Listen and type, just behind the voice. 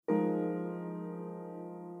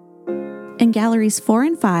In Galleries 4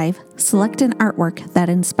 and 5, select an artwork that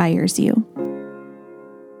inspires you.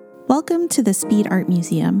 Welcome to the Speed Art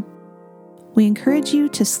Museum. We encourage you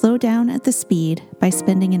to slow down at the speed by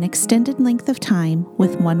spending an extended length of time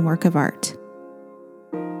with one work of art.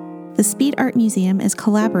 The Speed Art Museum is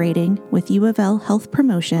collaborating with U of L Health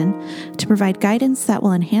Promotion to provide guidance that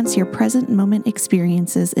will enhance your present moment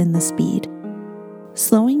experiences in the speed.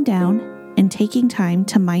 Slowing down and taking time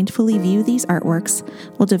to mindfully view these artworks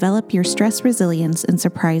will develop your stress resilience in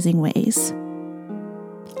surprising ways.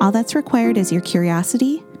 All that's required is your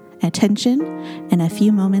curiosity, attention, and a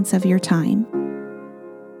few moments of your time.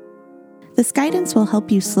 This guidance will help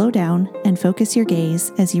you slow down and focus your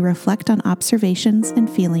gaze as you reflect on observations and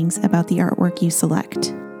feelings about the artwork you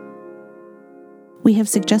select. We have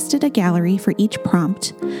suggested a gallery for each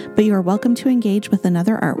prompt, but you are welcome to engage with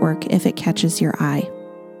another artwork if it catches your eye.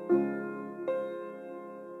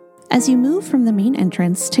 As you move from the main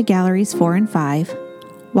entrance to Galleries 4 and 5,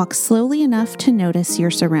 walk slowly enough to notice your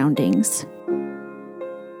surroundings.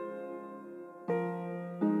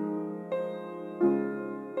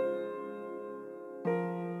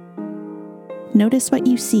 Notice what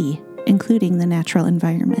you see, including the natural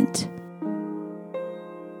environment.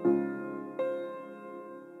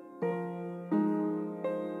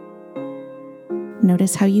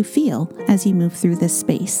 Notice how you feel as you move through this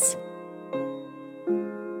space.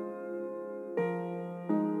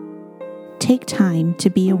 Take time to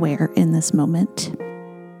be aware in this moment.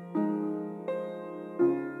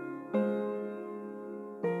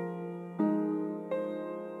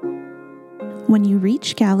 When you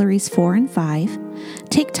reach Galleries 4 and 5,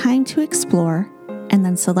 take time to explore and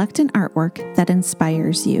then select an artwork that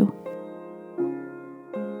inspires you.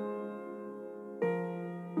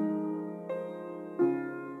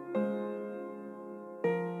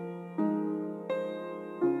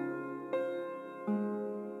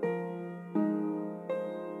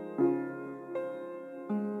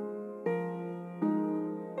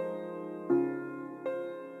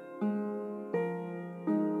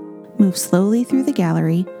 Move slowly through the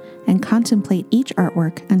gallery and contemplate each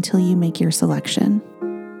artwork until you make your selection.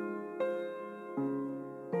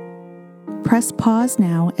 Press pause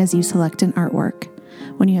now as you select an artwork.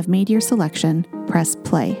 When you have made your selection, press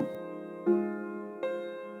play.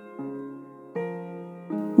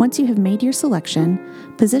 Once you have made your selection,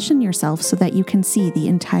 position yourself so that you can see the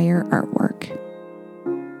entire artwork.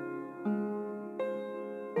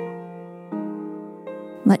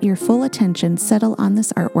 Let your full attention settle on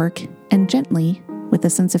this artwork and gently, with a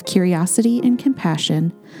sense of curiosity and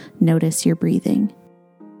compassion, notice your breathing.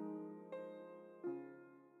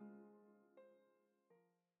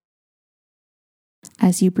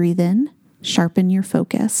 As you breathe in, sharpen your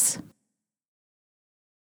focus.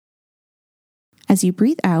 As you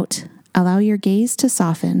breathe out, allow your gaze to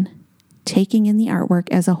soften, taking in the artwork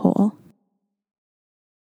as a whole.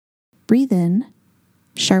 Breathe in,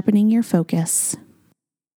 sharpening your focus.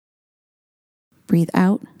 Breathe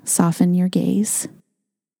out, soften your gaze.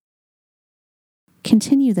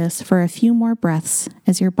 Continue this for a few more breaths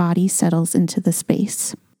as your body settles into the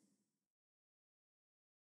space.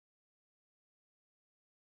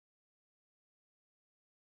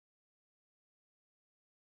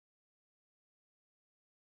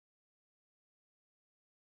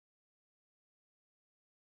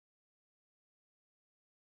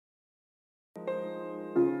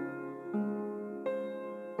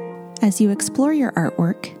 As you explore your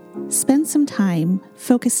artwork, spend some time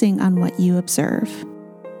focusing on what you observe.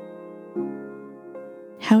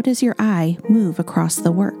 How does your eye move across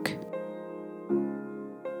the work?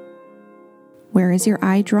 Where is your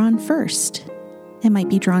eye drawn first? It might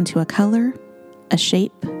be drawn to a color, a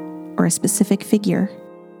shape, or a specific figure.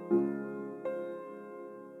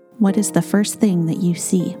 What is the first thing that you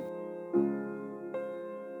see?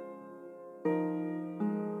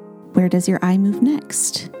 Where does your eye move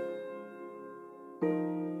next?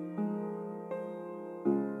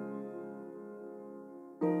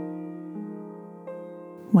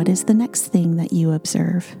 What is the next thing that you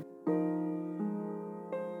observe?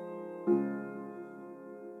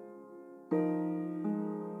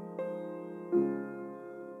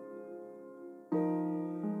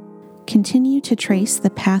 Continue to trace the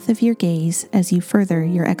path of your gaze as you further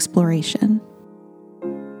your exploration.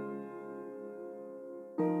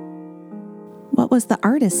 What was the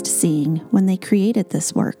artist seeing when they created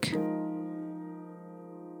this work?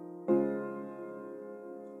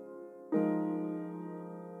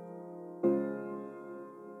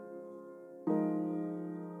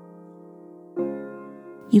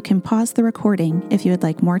 You can pause the recording if you would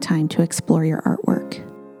like more time to explore your artwork.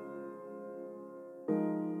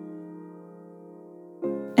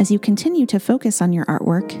 As you continue to focus on your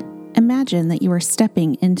artwork, imagine that you are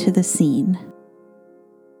stepping into the scene.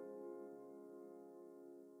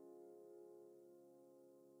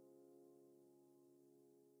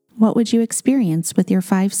 What would you experience with your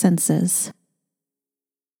 5 senses?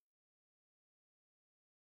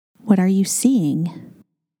 What are you seeing?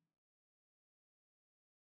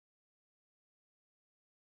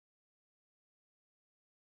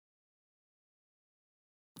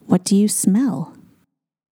 What do you smell?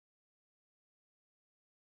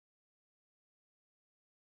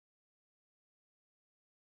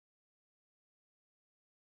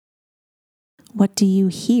 What do you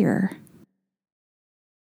hear?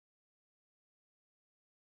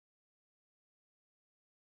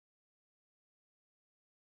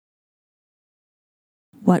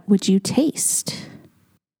 What would you taste?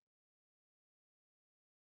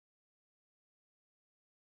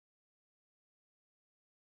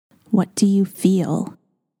 What do you feel?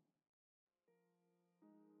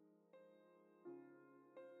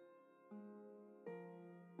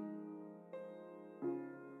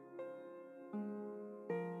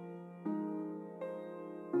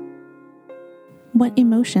 What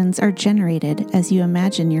emotions are generated as you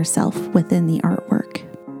imagine yourself within the artwork?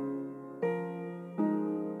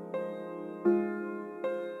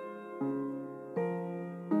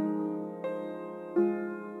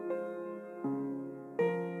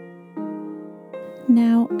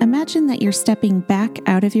 Now, imagine that you're stepping back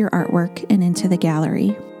out of your artwork and into the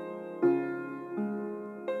gallery.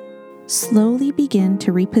 Slowly begin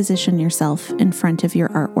to reposition yourself in front of your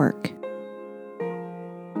artwork.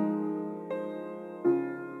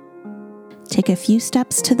 Take a few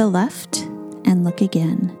steps to the left and look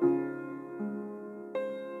again.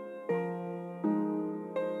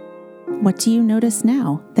 What do you notice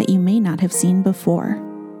now that you may not have seen before?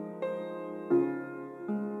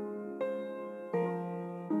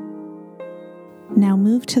 Now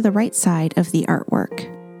move to the right side of the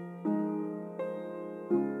artwork.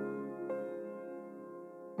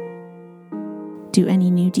 Do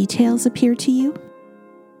any new details appear to you?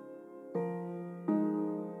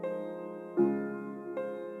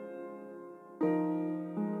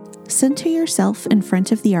 Center yourself in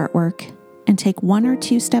front of the artwork and take 1 or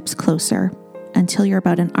 2 steps closer until you're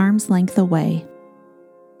about an arm's length away.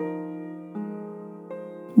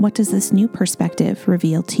 What does this new perspective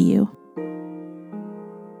reveal to you?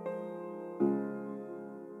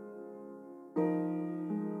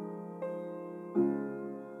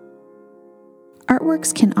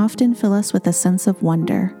 Artworks can often fill us with a sense of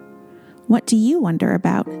wonder. What do you wonder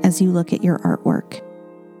about as you look at your artwork?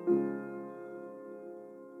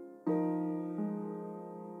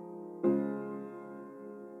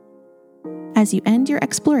 As you end your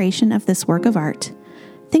exploration of this work of art,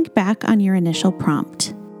 think back on your initial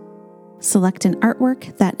prompt. Select an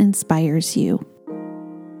artwork that inspires you.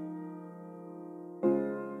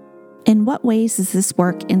 In what ways is this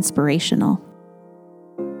work inspirational?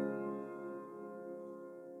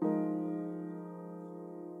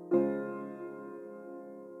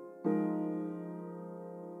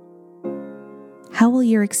 How will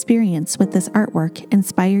your experience with this artwork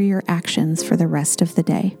inspire your actions for the rest of the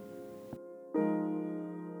day?